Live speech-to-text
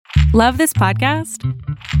Love this podcast?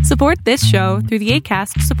 Support this show through the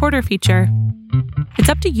Acast supporter feature. It's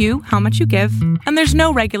up to you how much you give, and there's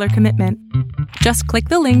no regular commitment. Just click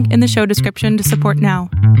the link in the show description to support now.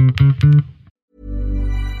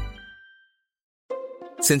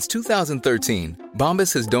 Since 2013,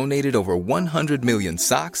 Bombas has donated over 100 million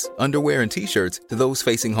socks, underwear, and T-shirts to those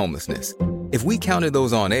facing homelessness. If we counted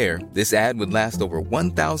those on air, this ad would last over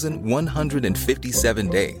 1,157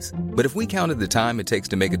 days. But if we counted the time it takes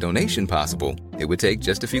to make a donation possible, it would take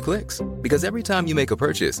just a few clicks. Because every time you make a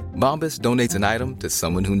purchase, Bombas donates an item to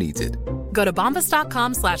someone who needs it. Go to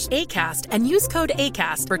bombas.com/ACAST and use code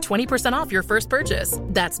ACAST for 20% off your first purchase.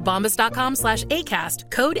 That's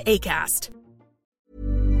bombas.com/ACAST, code ACAST.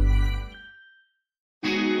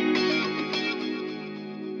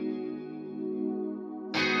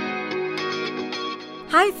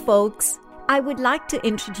 Hi folks, I would like to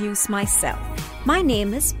introduce myself. My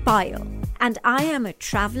name is Payal and I am a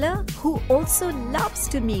traveler who also loves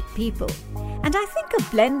to meet people. And I think a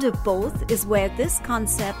blend of both is where this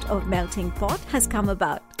concept of Melting Pot has come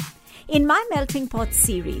about. In my Melting Pot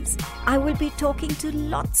series, I will be talking to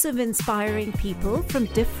lots of inspiring people from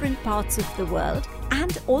different parts of the world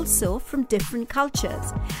and also from different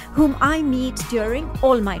cultures, whom I meet during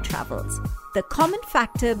all my travels. The common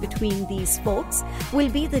factor between these folks will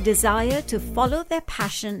be the desire to follow their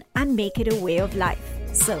passion and make it a way of life.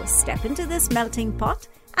 So step into this melting pot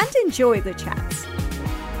and enjoy the chats.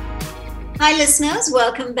 Hi listeners,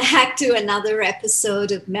 welcome back to another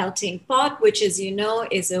episode of Melting Pot, which, as you know,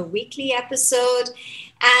 is a weekly episode.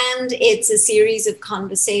 And it's a series of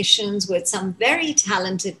conversations with some very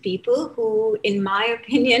talented people who, in my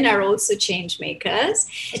opinion, are also change makers.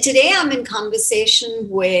 Today, I'm in conversation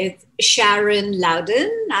with Sharon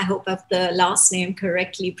Loudon. I hope I have the last name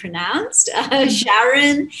correctly pronounced.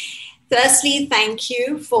 Sharon, firstly, thank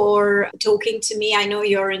you for talking to me. I know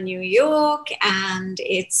you're in New York and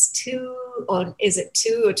it's 2 or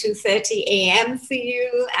 2:30 a.m. for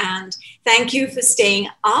you. And thank you for staying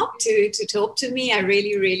up to talk to me. I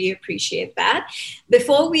really, really appreciate that.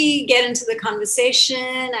 Before we get into the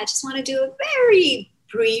conversation, I just want to do a very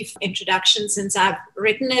brief introduction. Since I've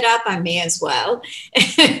written it up, I may as well.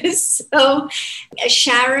 So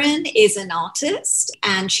Sharon is an artist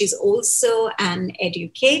and she's also an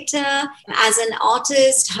educator. As an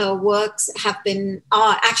artist, her works have been,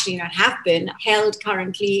 held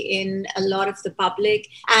currently in a lot of the public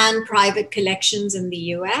and private collections in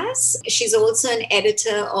the US. She's also an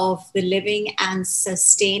editor of the Living and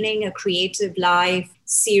Sustaining a Creative Life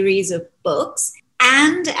series of books,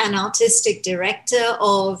 and an artistic director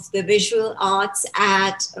of the visual arts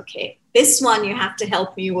at, this one you have to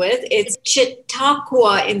help me with. It's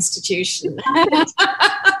Chautauqua Institution.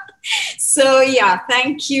 So yeah,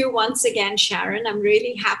 thank you once again, Sharon. I'm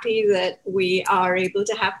really happy that we are able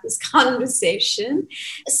to have this conversation.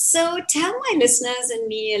 So tell my listeners and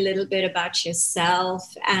me a little bit about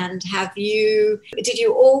yourself. And did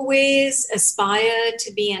you always aspire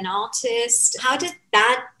to be an artist? How did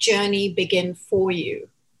that journey begin for you?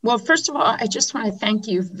 Well, first of all, I just want to thank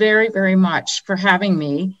you very, very much for having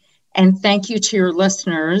me. And thank you to your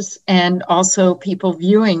listeners and also people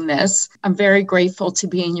viewing this. I'm very grateful to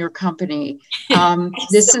be in your company.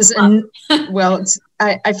 This is,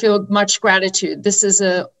 I feel much gratitude. This is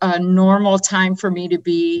a normal time for me to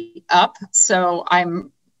be up. So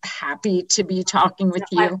I'm happy to be talking with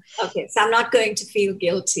you. Okay, so I'm not going to feel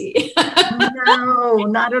guilty. No,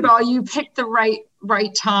 not at all. You picked the right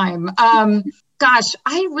time. Gosh,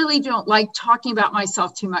 I really don't like talking about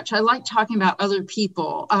myself too much. I like talking about other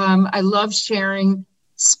people. I love sharing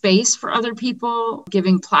space for other people,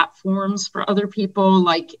 giving platforms for other people,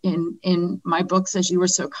 like in my books, as you were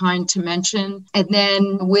so kind to mention. And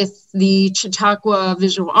then with the Chautauqua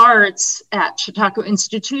Visual Arts at Chautauqua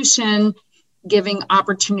Institution, giving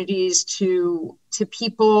opportunities to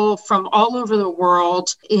people from all over the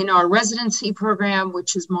world in our residency program,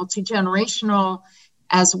 which is multi-generational,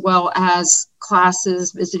 as well as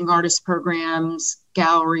classes, visiting artist programs,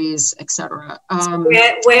 galleries, etc.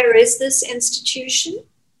 Where is this institution?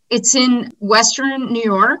 It's in Western New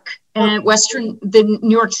York and the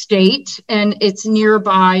New York State, and it's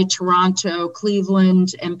nearby Toronto,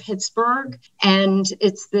 Cleveland, and Pittsburgh. And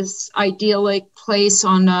it's this idyllic place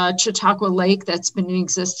on Chautauqua Lake that's been in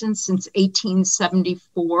existence since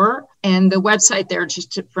 1874. And the website there,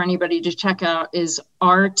 for anybody to check out, is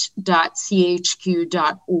art.chq.org.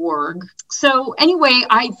 So anyway,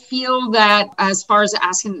 I feel that as far as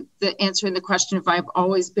answering the question if I've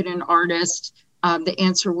always been an artist, the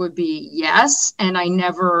answer would be yes. And I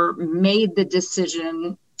never made the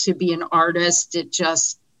decision to be an artist. It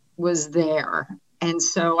just was there. And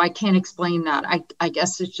so I can't explain that. I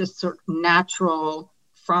guess it's just sort of natural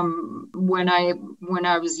from when I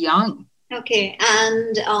was young. Okay.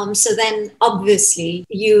 And so then obviously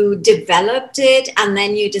you developed it and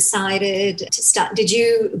then you decided to start. Did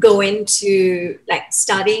you go into like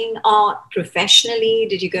studying art professionally?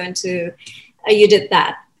 Did you go into, you did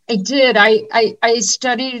that? I did. I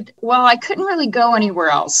studied, well, I couldn't really go anywhere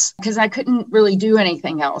else because I couldn't really do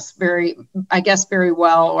anything else very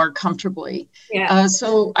well or comfortably. Yeah.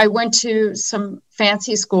 So I went to some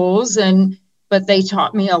fancy schools but they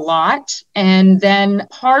taught me a lot. And then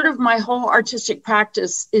part of my whole artistic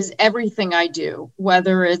practice is everything I do,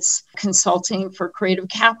 whether it's consulting for Creative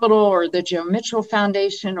Capital or the Joe Mitchell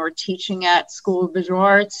Foundation or teaching at School of Visual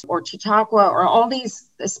Arts or Chautauqua or all this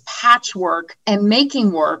patchwork and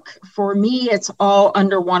making work. For me, it's all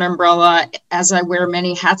under one umbrella as I wear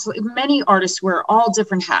many hats. Many artists wear all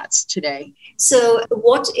different hats today. So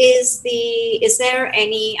is there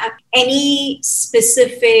any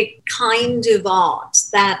specific kind of art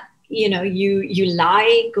that you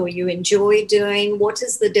like or you enjoy doing? What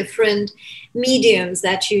is the different mediums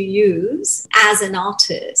that you use as an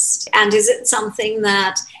artist? And is it something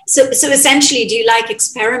that, so essentially, do you like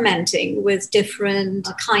experimenting with different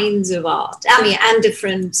kinds of art? I mean, and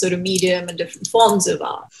different sort of medium and different forms of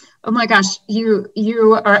art? Oh my gosh,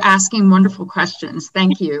 you are asking wonderful questions.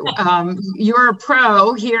 Thank you. You're a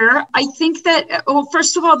pro here. I think that, well,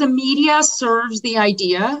 first of all, the media serves the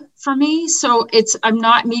idea for me. So I'm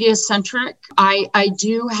not media centric. I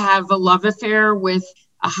do have a love affair with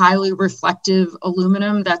a highly reflective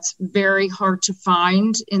aluminum that's very hard to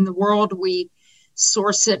find in the world. We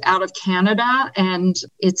source it out of Canada, and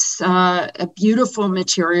it's a beautiful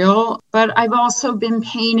material. But I've also been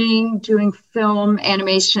painting, doing film,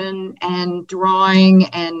 animation, and drawing,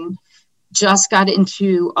 and just got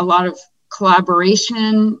into a lot of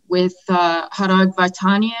collaboration with Harag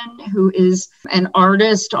Vartanian, who is an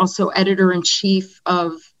artist, also editor-in-chief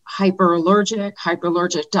of Hyperallergic.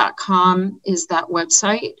 Hyperallergic.com is that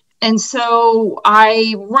website. And so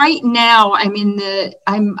right now I'm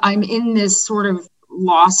in this sort of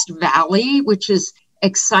lost valley, which is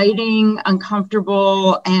exciting,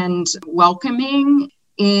 uncomfortable, and welcoming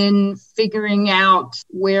in figuring out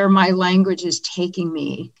where my language is taking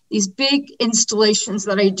me. These big installations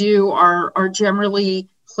that I do are generally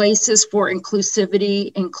places for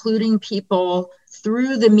inclusivity, including people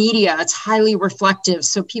through the media. It's highly reflective,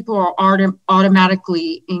 so people are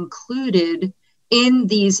automatically included in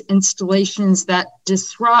these installations that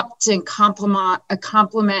disrupt and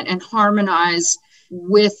complement and harmonize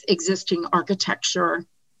with existing architecture.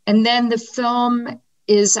 And then the film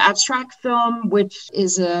is abstract film, which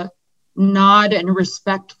is a nod and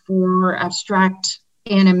respect for abstract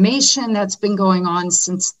animation that's been going on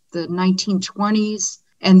since the 1920s.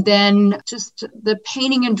 And then just the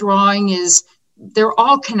painting and drawing they're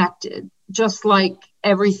all connected, just like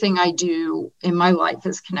everything I do in my life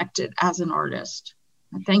is connected as an artist.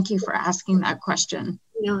 Thank you for asking that question.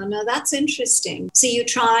 No, that's interesting. So you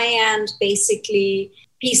try and basically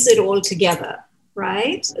piece it all together,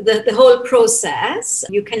 right? The whole process,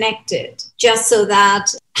 you connect it just so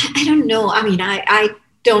that, I don't know. I mean, I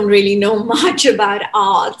don't really know much about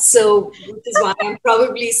art, so this is why I'm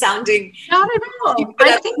probably sounding not at all.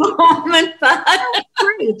 I think the moment, but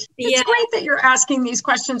great. It's great that you're asking these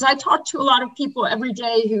questions. I talk to a lot of people every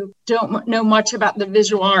day who don't know much about the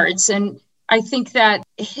visual arts, and I think that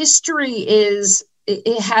history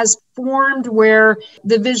it has formed where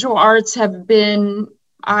the visual arts have been,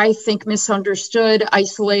 I think, misunderstood,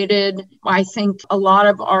 isolated. I think a lot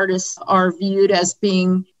of artists are viewed as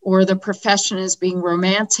being, or the profession as being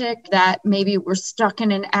romantic, that maybe we're stuck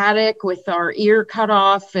in an attic with our ear cut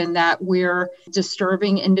off and that we're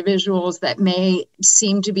disturbing individuals that may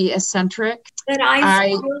seem to be eccentric. But I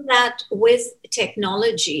feel that with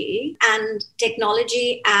technology, and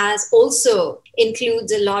technology as also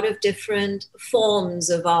includes a lot of different forms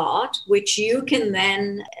of art, which you can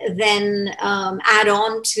then add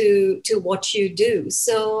on to what you do.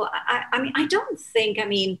 So,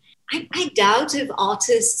 I doubt if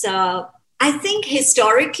artists are, I think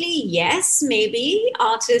historically, yes, maybe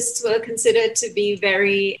artists were considered to be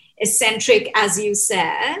very eccentric, as you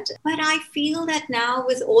said. But I feel that now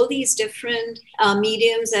with all these different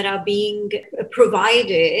mediums that are being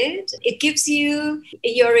provided, it gives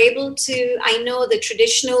you're able to, I know the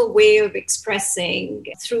traditional way of expressing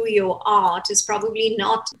through your art is probably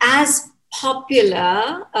not as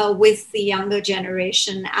popular with the younger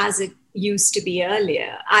generation as it used to be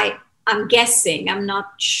earlier. I'm guessing, I'm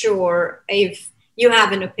not sure if you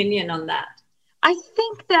have an opinion on that. I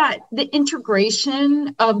think that the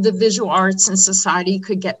integration of the visual arts in society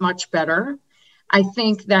could get much better. I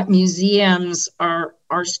think that museums are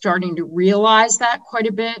starting to realize that quite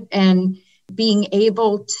a bit, and being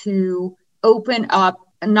able to open up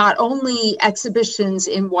not only exhibitions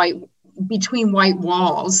between white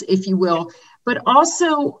walls, if you will, but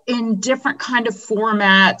also in different kind of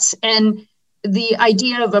formats, and the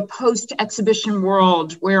idea of a post-exhibition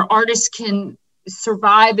world where artists can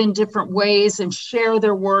survive in different ways and share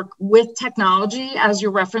their work with technology, as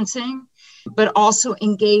you're referencing, but also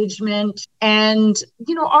engagement. And,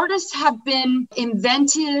 artists have been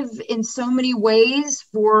inventive in so many ways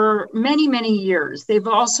for many, many years. They've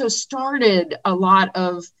also started a lot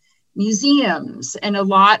of museums and a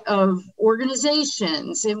lot of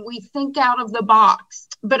organizations, and we think out of the box.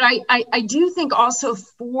 But I do think also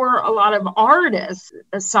for a lot of artists,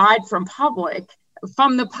 aside from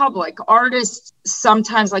the public, artists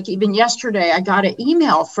sometimes, like even yesterday, I got an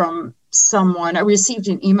email from someone. I received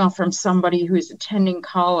an email from somebody who's attending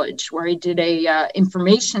college, where I did a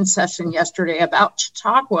information session yesterday about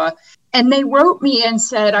Chautauqua. And they wrote me and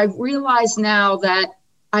said, I've realized now that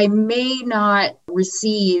I may not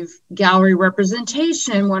receive gallery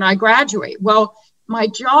representation when I graduate. Well, my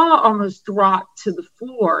jaw almost dropped to the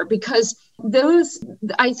floor, because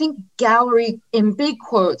I think gallery, in big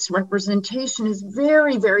quotes, representation is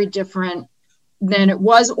very, very different than it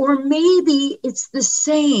was, or maybe it's the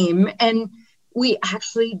same and we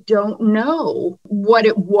actually don't know what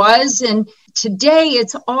it was. And today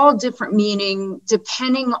it's all different meaning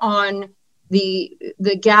depending on the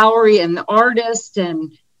gallery and the artist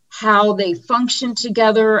and how they function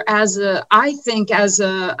together as a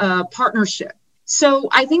partnership. So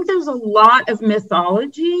I think there's a lot of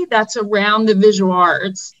mythology that's around the visual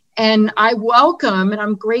arts. And I welcome, and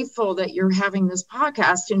I'm grateful that you're having this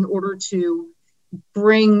podcast in order to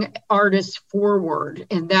bring artists forward.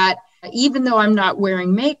 And that even though I'm not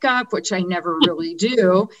wearing makeup, which I never really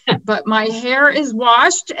do, but my hair is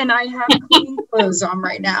washed and I have clean clothes on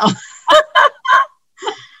right now.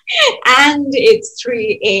 And it's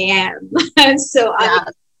 3 a.m. So yeah.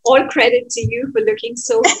 All credit to you for looking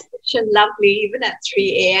so fresh and lovely, even at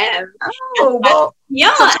 3 a.m. Oh, well,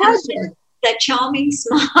 yeah. That charming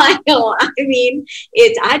smile. I mean,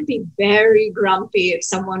 I'd be very grumpy if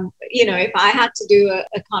someone, if I had to do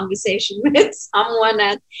a conversation with someone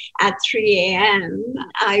at 3 a.m.,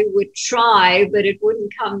 I would try, but it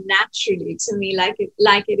wouldn't come naturally to me like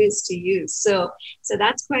it is to you. So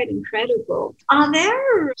that's quite incredible. Are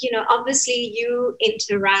there, obviously you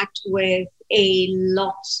interact with a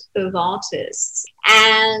lot of artists.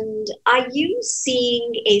 And are you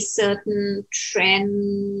seeing a certain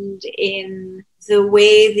trend in the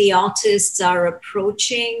way the artists are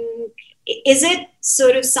approaching? Is it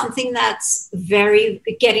sort of something that's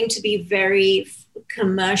getting to be very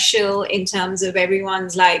commercial in terms of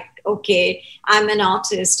everyone's like, okay, I'm an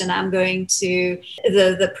artist and I'm going to,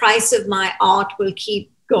 the price of my art will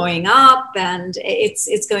keep going up, and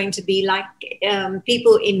it's going to be like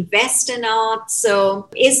people invest in art. So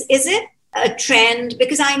is it a trend?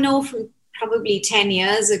 Because I know from probably 10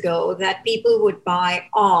 years ago that people would buy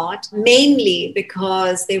art mainly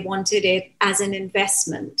because they wanted it as an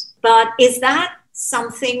investment. But is that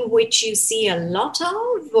something which you see a lot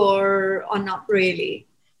of, or not really?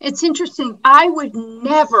 It's interesting. I would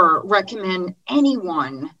never recommend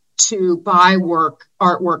anyone to buy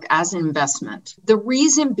artwork as an investment. The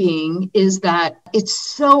reason being is that it's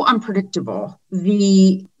so unpredictable.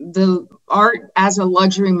 The art as a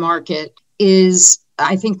luxury market is,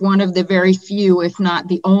 I think, one of the very few, if not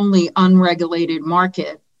the only unregulated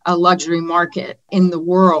market, a luxury market in the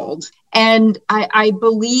world. And I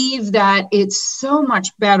believe that it's so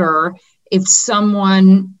much better if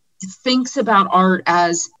someone thinks about art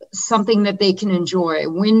as something that they can enjoy,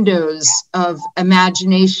 windows of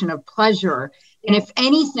imagination, of pleasure. And if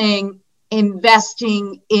anything,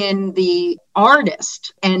 investing in the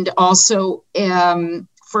artist. And also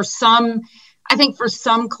for some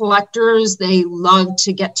collectors, they love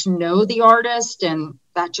to get to know the artist. And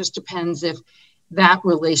that just depends if that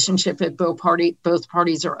relationship at both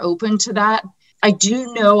parties are open to that. I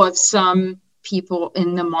do know of some people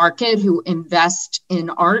in the market who invest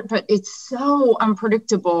in art, but it's so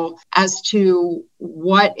unpredictable as to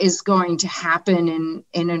what is going to happen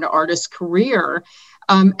in an artist's career.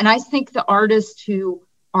 And I think the artists who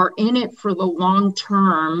are in it for the long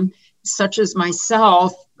term, such as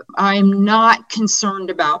myself, I'm not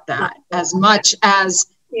concerned about that as much as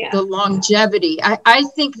the longevity. I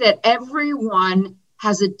think that everyone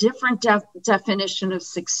has a different definition of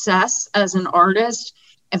success as an artist.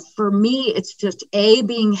 And for me, it's just A,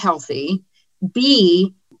 being healthy,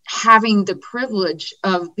 B, having the privilege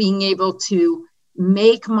of being able to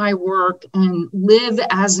make my work and live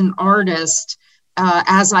as an artist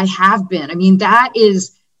as I have been. I mean, that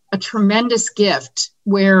is a tremendous gift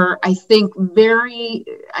where I think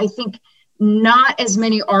not as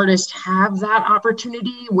many artists have that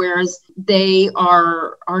opportunity, whereas they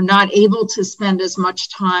are not able to spend as much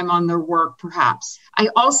time on their work, perhaps. I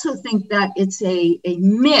also think that it's a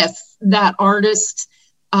myth that artists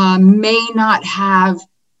may not have,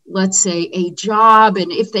 let's say, a job.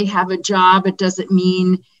 And if they have a job, it doesn't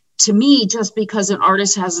mean, to me, just because an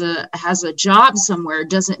artist has a job somewhere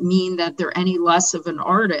doesn't mean that they're any less of an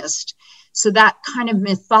artist. So that kind of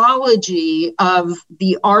mythology of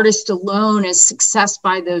the artist alone as success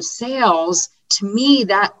by those sales, to me,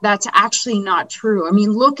 that's actually not true. I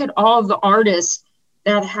mean, look at all of the artists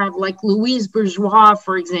that have, like Louise Bourgeois,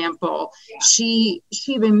 for example. She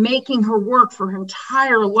been making her work for her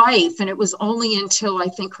entire life. And it was only until I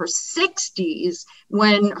think her 60s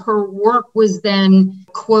when her work was then,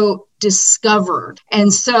 quote, discovered.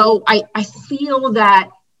 And so I feel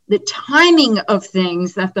that the timing of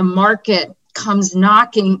things, that the market comes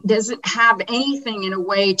knocking, doesn't have anything in a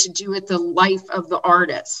way to do with the life of the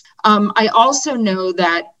artist. I also know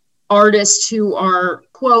that artists who are,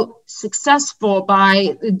 quote, successful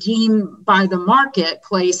deemed by the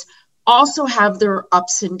marketplace also have their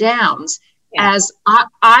ups and downs. Yeah. As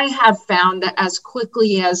I have found that as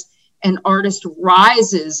quickly as an artist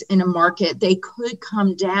rises in a market, they could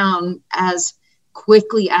come down as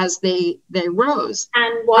quickly as they rose.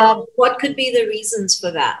 And what could be the reasons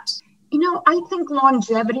for that? I think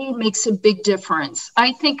longevity makes a big difference.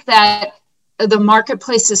 I think that the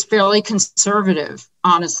marketplace is fairly conservative,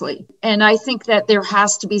 honestly. And I think that there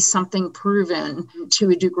has to be something proven to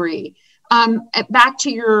a degree. Back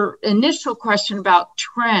to your initial question about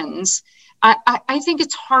trends, I think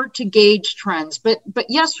it's hard to gauge trends. But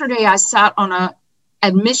yesterday I sat on a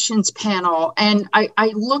admissions panel, and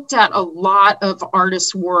I looked at a lot of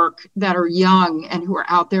artists' work that are young and who are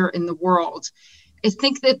out there in the world. I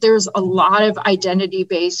think that there's a lot of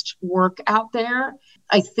identity-based work out there.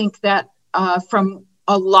 I think that from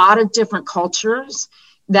a lot of different cultures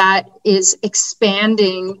that is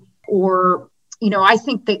expanding, or, I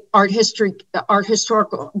think that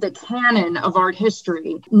the canon of art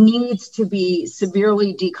history needs to be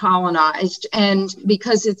severely decolonized, and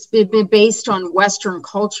because it's been based on Western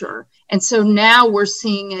culture. And so now we're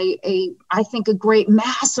seeing I think a great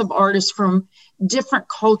mass of artists from different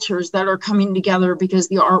cultures that are coming together because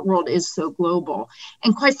the art world is so global.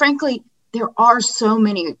 And quite frankly, there are so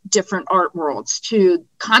many different art worlds to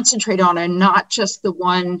concentrate on, and not just the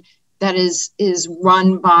one that is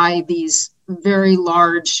run by these very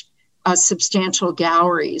large, substantial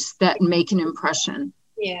galleries that make an impression.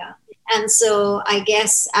 Yeah. And so I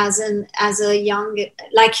guess as a young,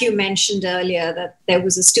 like you mentioned earlier, that there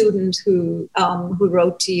was a student who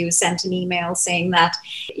wrote to you, sent an email saying that,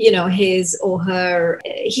 his or her,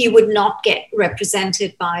 he would not get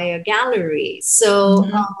represented by a gallery. So,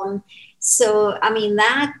 So, I mean,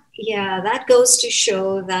 that goes to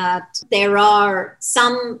show that there are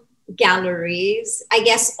some galleries, I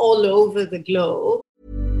guess, all over the globe.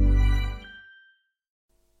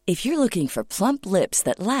 If you're looking for plump lips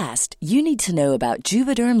that last, you need to know about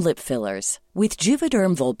Juvederm lip fillers. With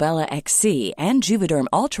Juvederm Volbella XC and Juvederm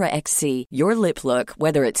Ultra XC, your lip look,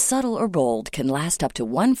 whether it's subtle or bold, can last up to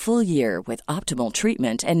 1 full year with optimal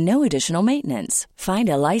treatment and no additional maintenance. Find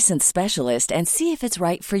a licensed specialist and see if it's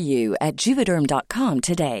right for you at Juvederm.com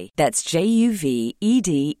today. That's JUVEDERM.com.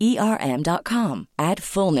 Add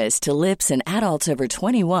fullness to lips in adults over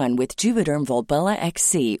 21 with Juvederm Volbella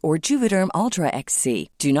XC or Juvederm Ultra XC.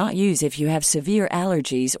 Do not use if you have severe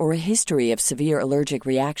allergies or a history of severe allergic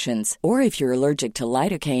reactions, or if you're allergic to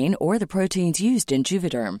lidocaine or the proteins used in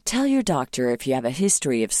Juvederm. Tell your doctor if you have a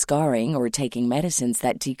history of scarring or taking medicines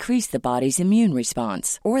that decrease the body's immune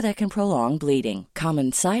response or that can prolong bleeding.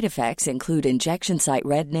 Common side effects include injection site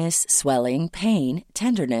redness, swelling, pain,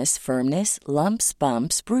 tenderness, firmness, lumps,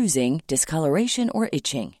 bumps, bruising, discoloration, or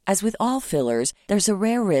itching. As with all fillers, there's a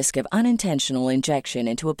rare risk of unintentional injection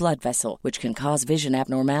into a blood vessel, which can cause vision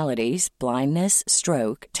abnormalities, blindness,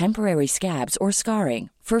 stroke, temporary scabs, or scarring.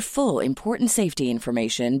 For full, important safety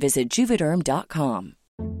information, visit Juvederm.com.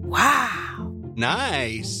 Wow.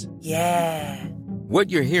 Nice. Yeah. What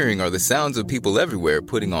you're hearing are the sounds of people everywhere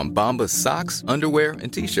putting on Bombas socks, underwear,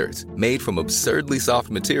 and T-shirts made from absurdly soft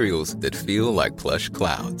materials that feel like plush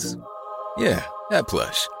clouds. Yeah, that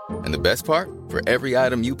plush. And the best part? For every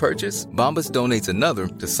item you purchase, Bombas donates another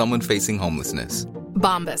to someone facing homelessness.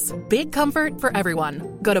 Bombas. Big comfort for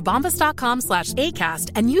everyone. Go to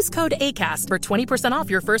bombas.com/ACAST and use code ACAST for 20% off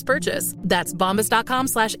your first purchase. That's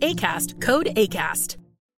bombas.com/ACAST, code ACAST.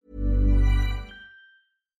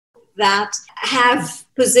 that have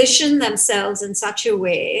positioned themselves in such a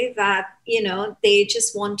way that, they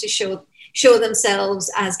just want to show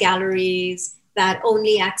themselves as galleries that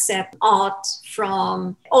only accept art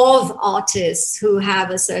of artists who have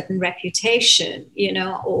a certain reputation,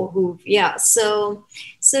 or who,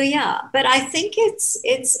 So yeah, but I think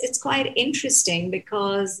it's quite interesting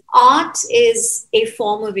because art is a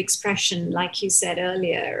form of expression, like you said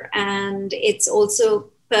earlier, and it's also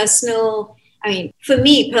personal. I mean, for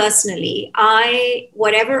me personally,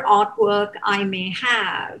 whatever artwork I may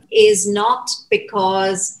have is not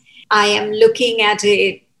because I am looking at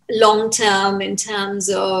it long term in terms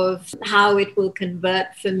of how it will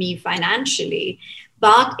convert for me financially,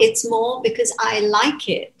 but it's more because I like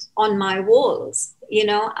it on my walls,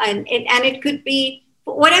 and it could be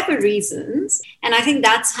for whatever reasons. And I think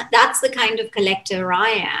that's the kind of collector I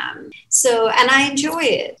am. So, and I enjoy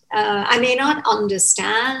it. I may not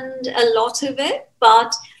understand a lot of it,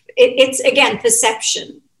 but it's again,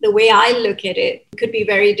 perception. The way I look at it could be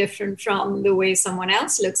very different from the way someone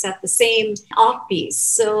else looks at the same art piece.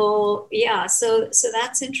 So yeah, so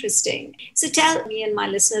that's interesting. So tell me and my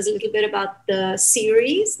listeners a little bit about the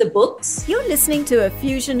series, the books. You're listening to a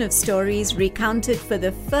fusion of stories recounted for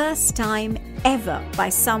the first time ever by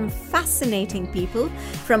some fascinating people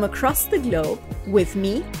from across the globe with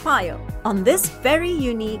me, Payal, on this very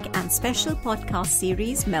unique and special podcast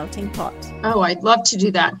series, Melting Pot. Oh, I'd love to do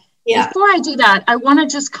that. Yeah. Before I do that, I want to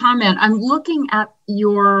just comment. I'm looking at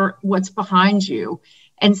what's behind you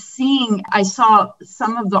and I saw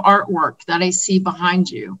some of the artwork that I see behind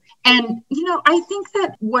you. And, I think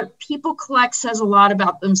that what people collect says a lot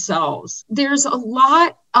about themselves. There's a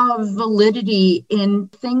lot of validity in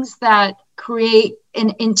things that create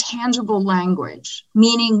an intangible language,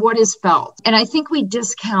 meaning what is felt. And I think we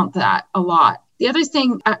discount that a lot. The other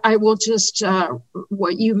thing I will just,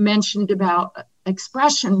 what you mentioned about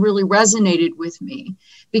expression really resonated with me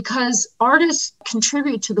because artists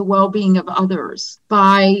contribute to the well-being of others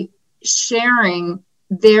by sharing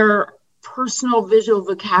their personal visual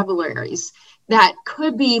vocabularies that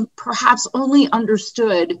could be perhaps only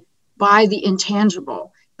understood by the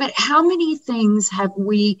intangible. But how many things have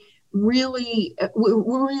we really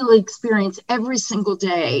experience every single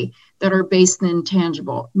day that are based in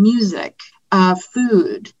intangible? Music,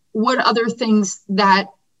 food, what other things that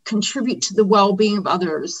contribute to the well-being of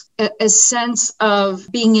others, a sense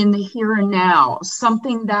of being in the here and now,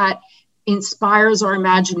 something that inspires our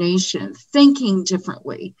imagination, thinking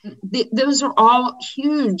differently. Those are all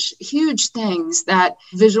huge, huge things that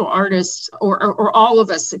visual artists or all of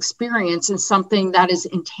us experience in something that is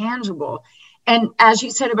intangible. And as you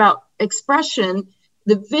said about expression,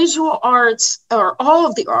 the visual arts or all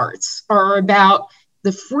of the arts are about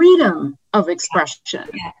the freedom of expression.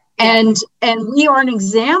 Yeah. And we are an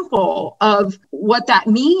example of what that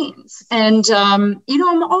means. And,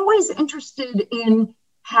 I'm always interested in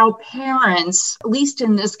how parents, at least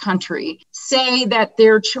in this country, say that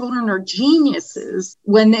their children are geniuses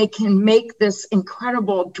when they can make this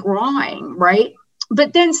incredible drawing, right?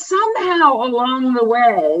 But then somehow along the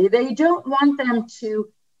way, they don't want them to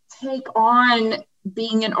take on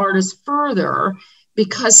being an artist further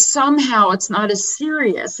because somehow it's not as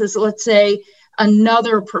serious as, let's say,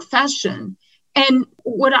 another profession. And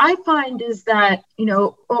what I find is that,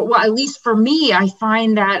 well, at least for me, I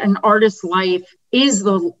find that an artist's life is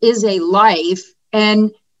a life,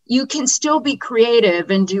 and you can still be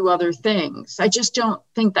creative and do other things. I just don't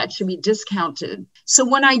think that should be discounted. So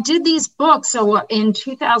when I did these books, in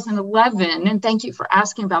 2011, and thank you for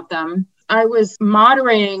asking about them, I was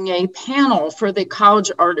moderating a panel for the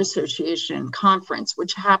College Art Association conference,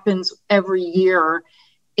 which happens every year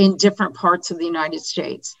in different parts of the United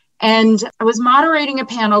States. And I was moderating a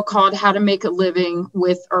panel called How to Make a Living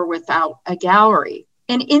with or Without a Gallery.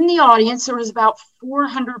 And in the audience, there was about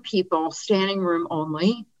 400 people, standing room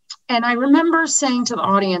only. And I remember saying to the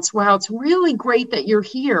audience, wow, it's really great that you're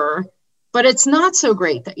here, but it's not so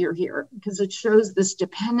great that you're here because it shows this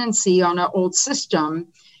dependency on an old system.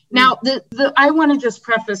 Now, I want to just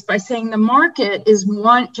preface by saying the market is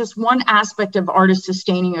just one aspect of artists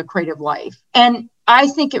sustaining a creative life. And I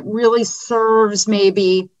think it really serves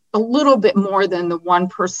maybe a little bit more than the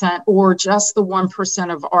 1% or just the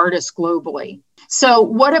 1% of artists globally. So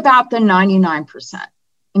what about the 99%?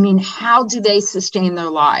 I mean, how do they sustain their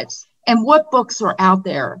lives? And what books are out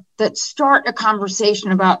there that start a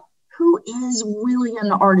conversation about who is really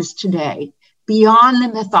an artist today beyond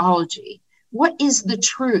the mythology? What is the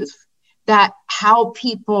truth that how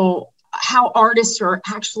artists are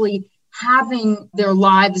actually having their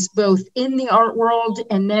lives both in the art world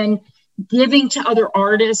and then giving to other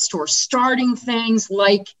artists or starting things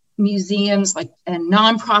like museums and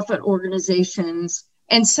nonprofit organizations.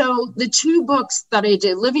 And so the two books that I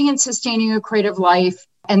did, Living and Sustaining a Creative Life,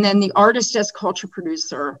 and then The Artist as Culture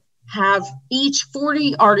Producer, have each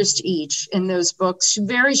 40 artists each in those books,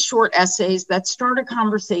 very short essays that start a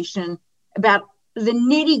conversation about the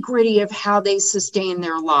nitty-gritty of how they sustain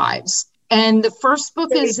their lives. And the first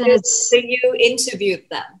book is in its... So you interviewed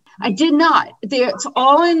them? I did not. It's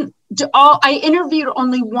I interviewed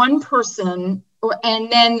only one person,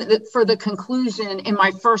 and then for the conclusion in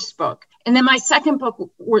my first book. And then my second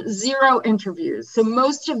book were 0 interviews. So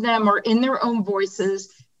most of them are in their own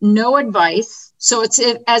voices, no advice. So it's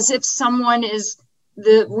as if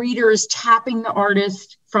the reader is tapping the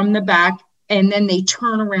artist from the back, and then they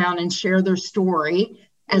turn around and share their story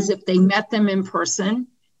as if they met them in person.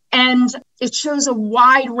 And it shows a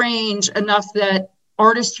wide range, enough that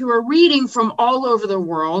artists who are reading from all over the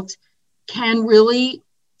world can really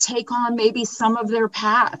take on maybe some of their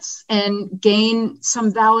paths and gain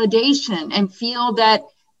some validation and feel that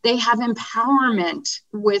they have empowerment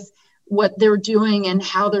with what they're doing and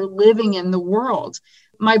how they're living in the world.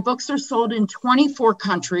 My books are sold in 24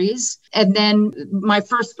 countries. And then my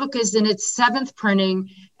first book is in its 7th printing,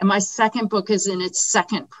 and my second book is in its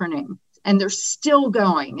 2nd printing. And they're still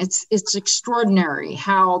going. It's extraordinary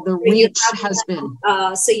how the reach has been.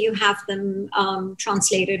 So you have them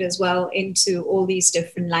translated as well into all these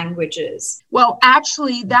different languages. Well,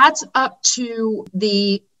 actually, that's up to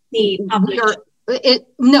the publisher.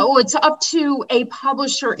 It's up to a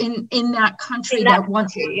publisher in that country that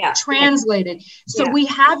wants it translated. So we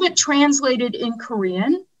have it translated in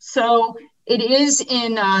Korean. So it is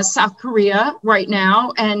in South Korea right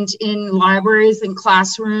now, and in libraries and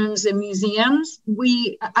classrooms and museums.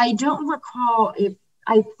 I don't recall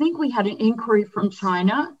I think we had an inquiry from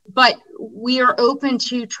China, but we are open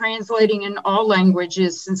to translating in all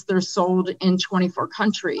languages since they're sold in 24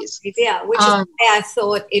 countries. Yeah, which is why I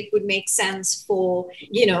thought it would make sense for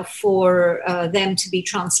them to be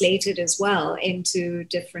translated as well into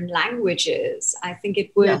different languages. I think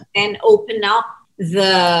it would then open up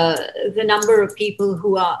the number of people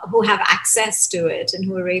who have access to it and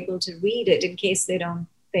who are able to read it in case they don't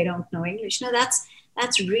know English. No, that's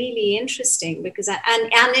really interesting, because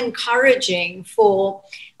and encouraging for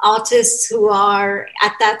artists who are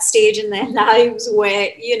at that stage in their lives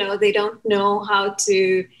where they don't know how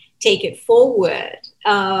to take it forward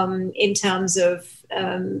in terms of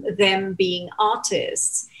them being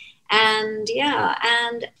artists. And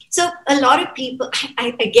so a lot of people,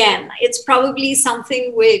 again, it's probably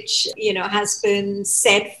something which, has been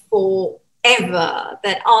said forever,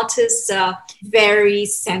 that artists are very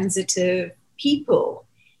sensitive people.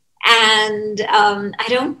 And I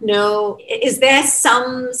don't know, is there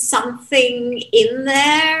something in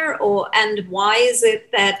there, and why is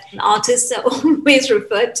it that artists are always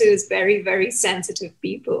referred to as very, very sensitive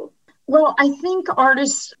people? Well, I think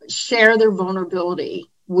artists share their vulnerability,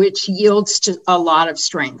 which yields to a lot of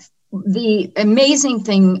strength. The amazing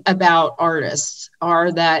thing about artists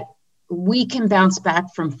are that we can bounce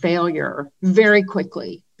back from failure very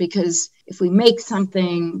quickly, because if we make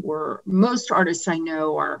something, most artists I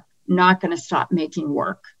know are not going to stop making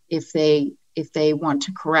work if they want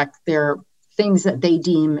to correct their things that they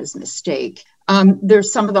deem as mistake. They're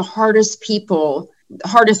some of the hardest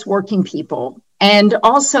working people. And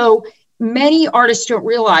also, many artists don't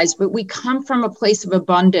realize, but we come from a place of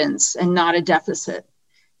abundance and not a deficit,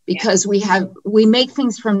 because we make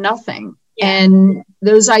things from nothing. And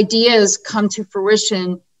those ideas come to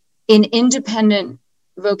fruition in independent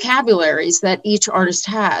vocabularies that each artist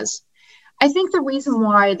has. I think the reason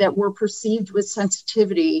why that we're perceived with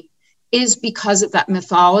sensitivity is because of that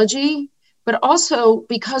mythology, but also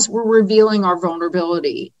because we're revealing our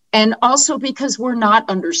vulnerability, and also because we're not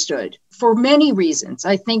understood for many reasons.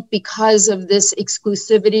 I think because of this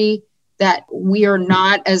exclusivity, that we are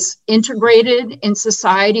not as integrated in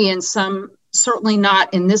society, and certainly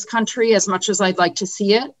not in this country as much as I'd like to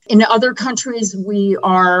see it. In other countries, we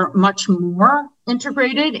are much more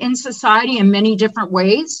integrated in society in many different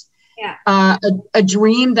ways. A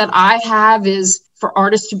dream that I have is for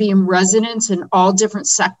artists to be in residence in all different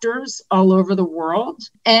sectors all over the world,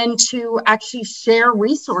 and to actually share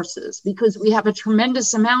resources, because we have a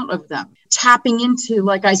tremendous amount of them. Tapping into,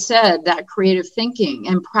 like I said, that creative thinking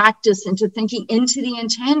and practice into thinking into the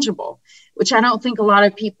intangible, which I don't think a lot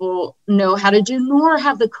of people know how to do, nor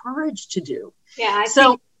have the courage to do. Yeah, I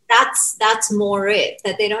think that's more it,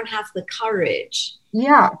 that they don't have the courage.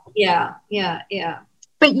 Yeah.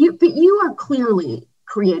 But you are clearly a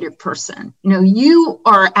creative person. You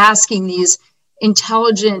are asking these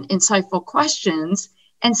intelligent, insightful questions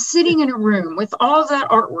and sitting in a room with all of that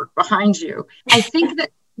artwork behind you. I think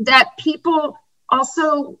that that people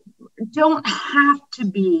also don't have to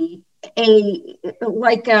be a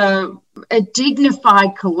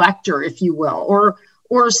dignified collector, if you will,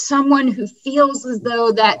 or someone who feels as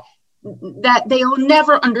though that they'll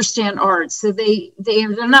never understand art, so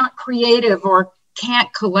they're not creative or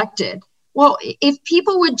can't collect it. Well, if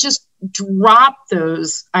people would just drop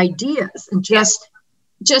those ideas and just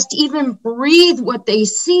even breathe what they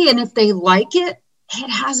see, and if they like it, it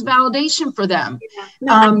has validation for them. Yeah.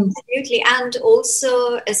 No, absolutely. And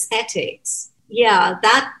also aesthetics. Yeah,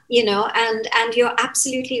 that, and you're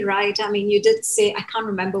absolutely right. I mean, you did say, I can't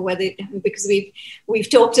remember whether, because we've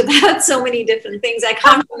talked about so many different things. I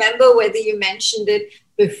can't remember whether you mentioned it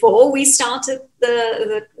before we started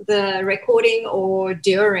the recording or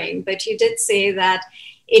during, but you did say that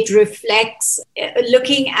it reflects,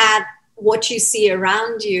 looking at what you see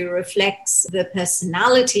around you reflects the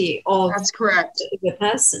personality of That's correct. The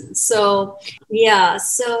person. So, yeah.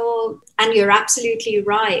 So, and you're absolutely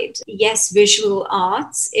right. Yes, visual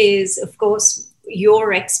arts is, of course,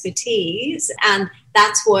 your expertise, and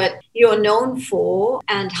that's what you're known for,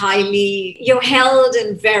 and you're held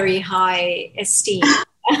in very high esteem.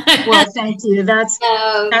 Well, thank you. That's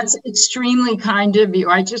extremely kind of you.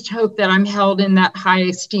 I just hope that I'm held in that high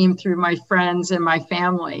esteem through my friends and my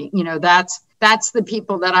family. That's the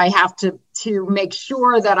people that I have to make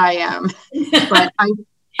sure that I am. But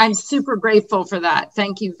I'm super grateful for that.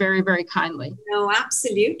 Thank you very, very kindly. No,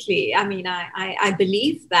 absolutely. I mean, I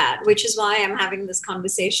believe that, which is why I'm having this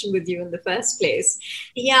conversation with you in the first place.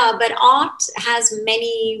 Yeah, but art has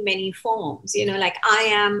many, many forms. Like I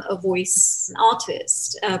am a voice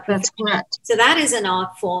artist. That's correct. So that is an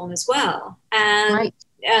art form as well. And right.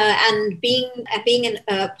 And being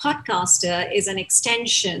a podcaster is an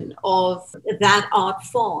extension of that art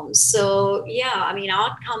form. So yeah, I mean,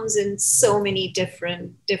 art comes in so many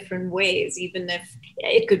different ways. Even if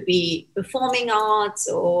it could be performing arts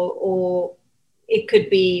or it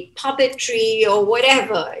could be puppetry or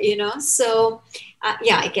whatever, So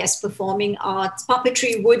yeah, I guess performing arts,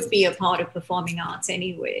 puppetry would be a part of performing arts,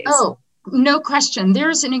 anyways. Oh, no question.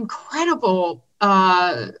 There's an incredible.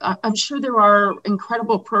 I'm sure there are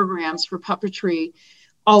incredible programs for puppetry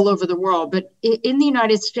all over the world, but in the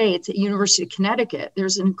United States, at University of Connecticut,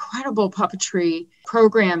 there's an incredible puppetry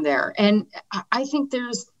program there. And I think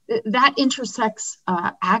that intersects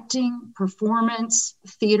acting, performance,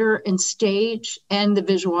 theater and stage, and the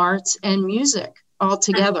visual arts and music all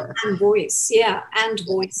together. And voice, yeah, and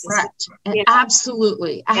voice. Correct. Yeah.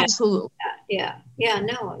 Absolutely. Yeah.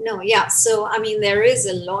 No. Yeah. So, I mean, there is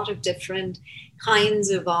a lot of different kinds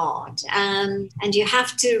of art, and you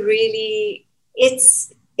have to really,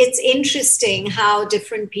 it's interesting how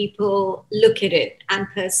different people look at it and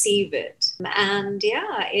perceive it. And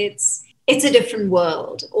yeah, it's a different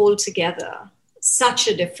world altogether, such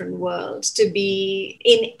a different world to be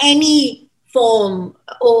in any form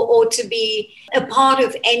or to be a part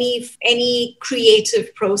of any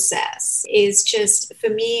creative process is just, for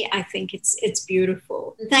me, I think it's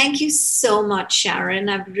beautiful. Thank you so much, Sharon.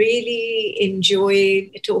 I've really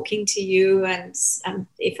enjoyed talking to you, and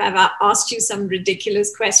if I've asked you some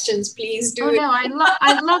ridiculous questions, please do. Oh no,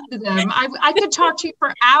 I loved them. I could talk to you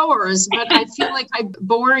for hours, but I feel like I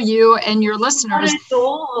bore you and your listeners. Not at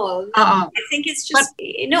all. No, I think it's just,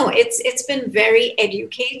 it's been very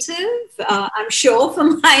educative. I'm sure for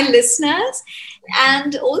my listeners.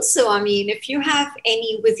 And also, I mean, if you have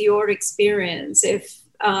with your experience, if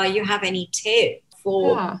you have any tip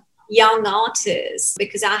for young artists,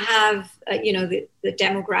 because I have, the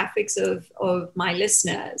demographics of my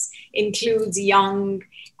listeners includes young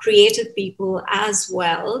creative people as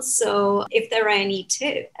well. So if there are any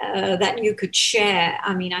tips that you could share,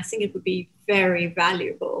 I mean, I think it would be very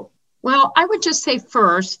valuable. Well, I would just say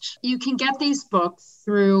first, you can get these books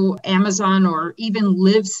through Amazon or even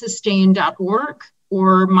livesustain.org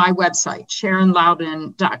or my website,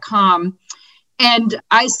 SharonLoudon.com. And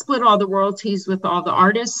I split all the royalties with all the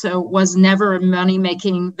artists, so it was never a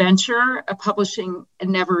money-making venture. Publishing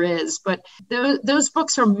never is. But those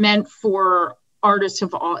books are meant for artists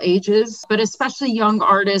of all ages, but especially young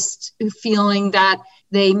artists who feeling that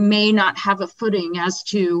they may not have a footing as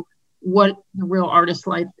to what the real artist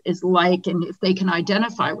life is like and if they can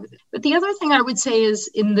identify with it. But the other thing I would say is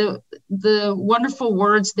in the wonderful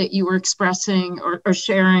words that you were expressing or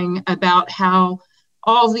sharing about how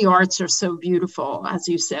all the arts are so beautiful, as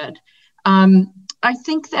you said. I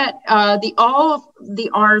think that all of the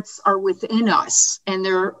arts are within us and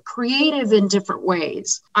they're creative in different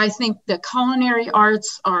ways. I think the culinary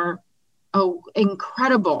arts are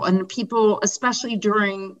incredible, and people, especially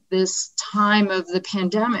during this time of the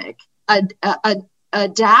pandemic,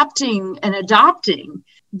 adapting and adopting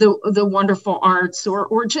the wonderful arts,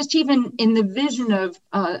 or just even in the vision of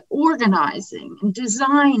organizing and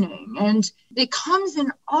designing. And it comes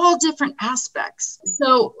in all different aspects.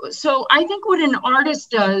 So I think what an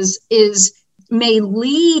artist does is may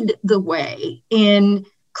lead the way in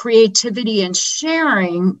creativity and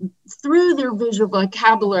sharing through their visual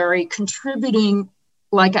vocabulary, contributing,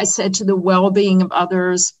 like I said, to the well-being of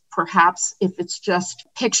others. Perhaps if it's just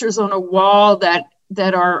pictures on a wall that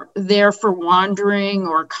are there for wandering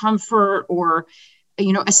or comfort, or,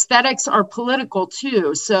 aesthetics are political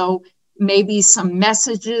too. So maybe some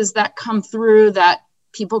messages that come through that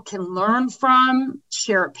people can learn from,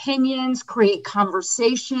 share opinions, create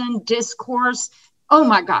conversation, discourse. Oh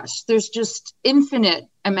my gosh, there's just infinite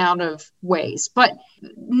amount of ways, but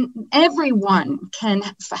everyone can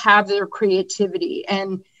have their creativity.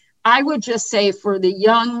 And I would just say for the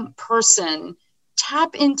young person,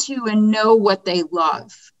 tap into and know what they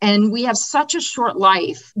love. And we have such a short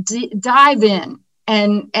life. Dive in.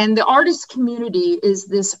 And the artist community is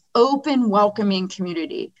this open, welcoming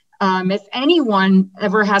community. If anyone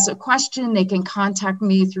ever has a question, they can contact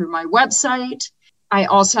me through my website. I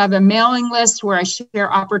also have a mailing list where I share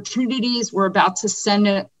opportunities. We're about to send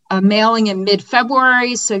a mailing in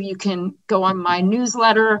mid-February, so you can go on my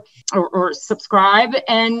newsletter or subscribe.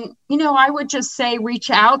 And, I would just say reach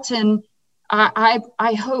out, and I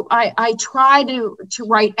hope I try to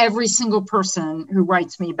write every single person who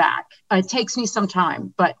writes me back. It takes me some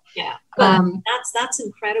time, but yeah, that's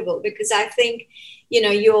incredible, because I think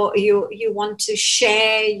you want to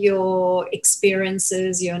share your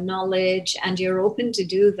experiences, your knowledge, and you're open to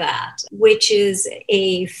do that, which is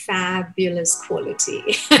a fabulous quality.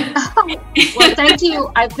 Well, thank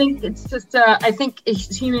you. I think it's just I think as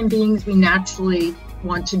human beings, we naturally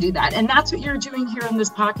want to do that. And that's what you're doing here on this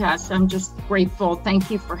podcast. I'm just grateful. Thank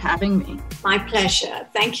you for having me. My pleasure.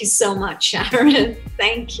 Thank you so much, Sharon.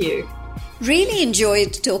 Thank you. Really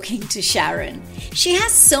enjoyed talking to Sharon. She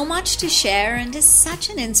has so much to share and is such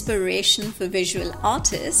an inspiration for visual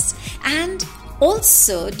artists, and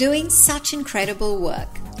also doing such incredible work.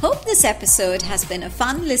 Hope this episode has been a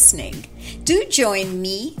fun listening. Do join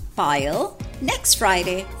me, Payal, next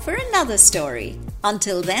Friday for another story.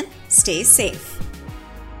 Until then, stay safe.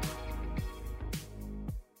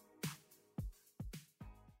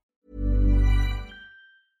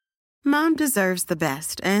 Mom deserves the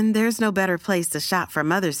best, and there's no better place to shop for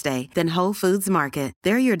Mother's Day than Whole Foods Market.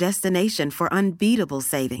 They're your destination for unbeatable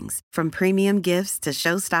savings, from premium gifts to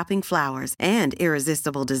show-stopping flowers and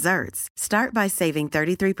irresistible desserts. Start by saving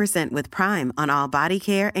 33% with Prime on all body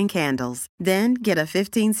care and candles. Then get a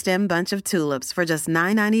 15-stem bunch of tulips for just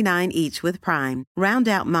 $9.99 each with Prime. Round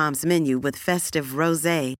out Mom's menu with festive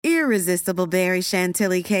rosé, irresistible berry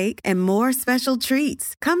chantilly cake, and more special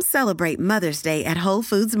treats. Come celebrate Mother's Day at Whole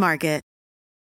Foods Market.